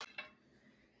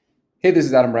Hey, this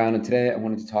is Adam Brown, and today I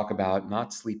wanted to talk about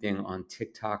not sleeping on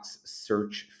TikTok's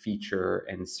search feature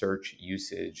and search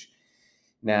usage.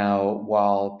 Now,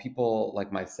 while people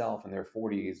like myself in their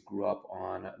 40s grew up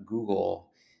on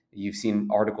Google, you've seen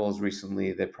articles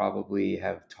recently that probably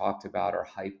have talked about or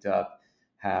hyped up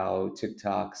how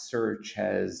TikTok search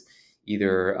has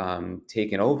either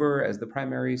taken over as the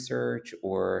primary search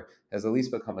or has at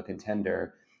least become a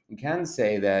contender. You can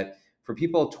say that for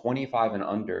people 25 and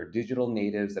under, digital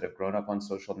natives that have grown up on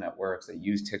social networks that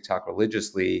use TikTok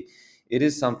religiously, it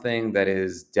is something that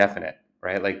is definite,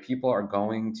 right? Like people are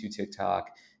going to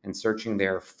TikTok and searching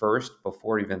there first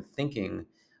before even thinking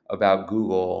about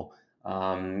Google.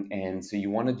 And so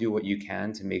you want to do what you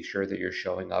can to make sure that you're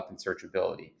showing up in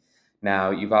searchability.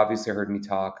 Now, you've obviously heard me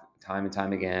talk time and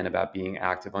time again about being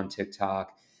active on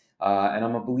TikTok. And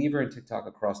I'm a believer in TikTok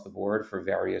across the board for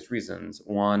various reasons.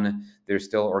 One, there's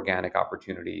still organic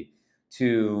opportunity.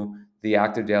 Two, the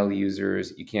active daily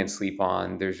users you can't sleep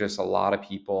on. There's just a lot of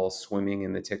people swimming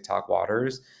in the TikTok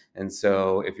waters. And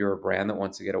so if you're a brand that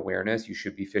wants to get awareness, you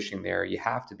should be fishing there. You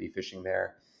have to be fishing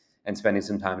there and spending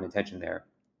some time and attention there.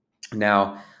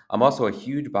 Now, I'm also a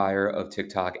huge buyer of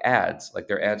TikTok ads. Like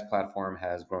their ads platform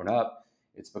has grown up,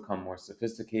 it's become more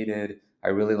sophisticated. I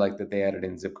really like that they added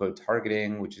in zip code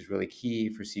targeting, which is really key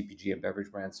for CPG and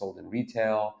beverage brands sold in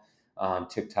retail.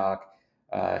 TikTok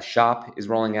Shop is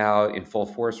rolling out in full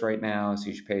force right now, so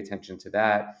you should pay attention to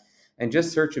that. And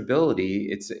just searchability,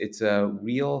 it's a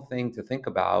real thing to think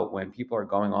about when people are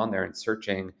going on there and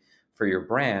searching for your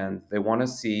brand. They want to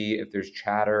see if there's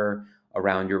chatter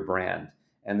around your brand,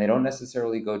 and they don't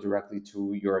necessarily go directly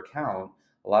to your account.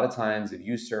 A lot of times, if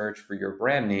you search for your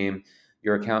brand name,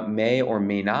 your account may or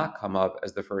may not come up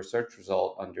as the first search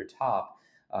result under top.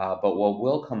 But what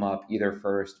will come up either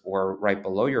first or right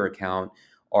below your account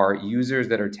are users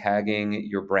that are tagging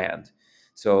your brand.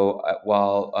 So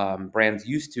while brands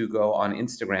used to go on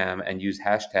Instagram and use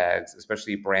hashtags,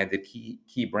 especially branded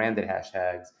key branded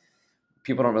hashtags,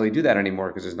 people don't really do that anymore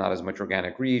because there's not as much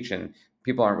organic reach and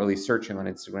people aren't really searching on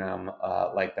Instagram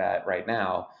like that right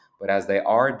now. But as they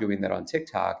are doing that on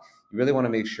TikTok, you really want to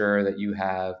make sure that you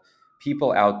have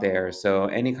people out there. So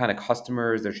any kind of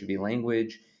customers, there should be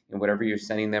language in whatever you're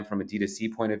sending them from a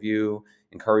D2C point of view,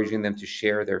 encouraging them to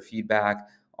share their feedback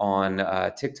on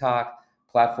TikTok.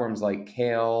 Platforms like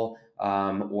Kale,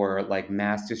 or like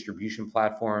mass distribution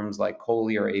platforms like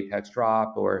Coley or Apex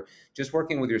Drop, or just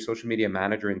working with your social media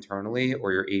manager internally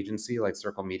or your agency like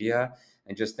Circle Media,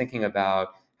 and just thinking about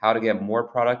how to get more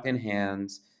product in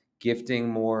hands, gifting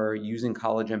more, using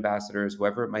college ambassadors,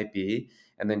 whoever it might be,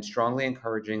 and then strongly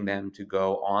encouraging them to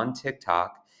go on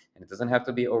TikTok. And it doesn't have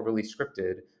to be overly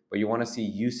scripted, but you want to see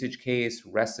usage case,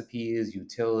 recipes,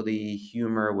 utility,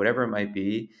 humor, whatever it might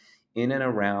be, in and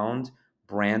around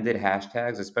branded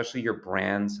hashtags, especially your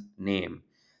brand's name,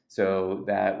 so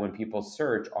that when people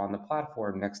search on the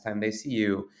platform next time they see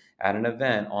you at an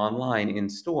event, online, in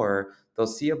store, they'll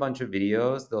see a bunch of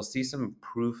videos, they'll see some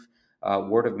proof,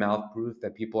 word of mouth proof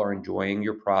that people are enjoying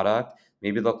your product.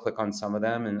 Maybe they'll click on some of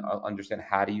them and understand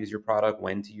how to use your product,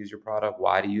 when to use your product,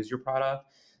 why to use your product.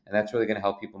 And that's really going to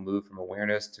help people move from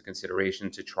awareness to consideration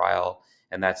to trial.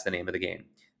 And that's the name of the game.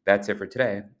 That's it for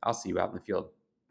today. I'll see you out in the field.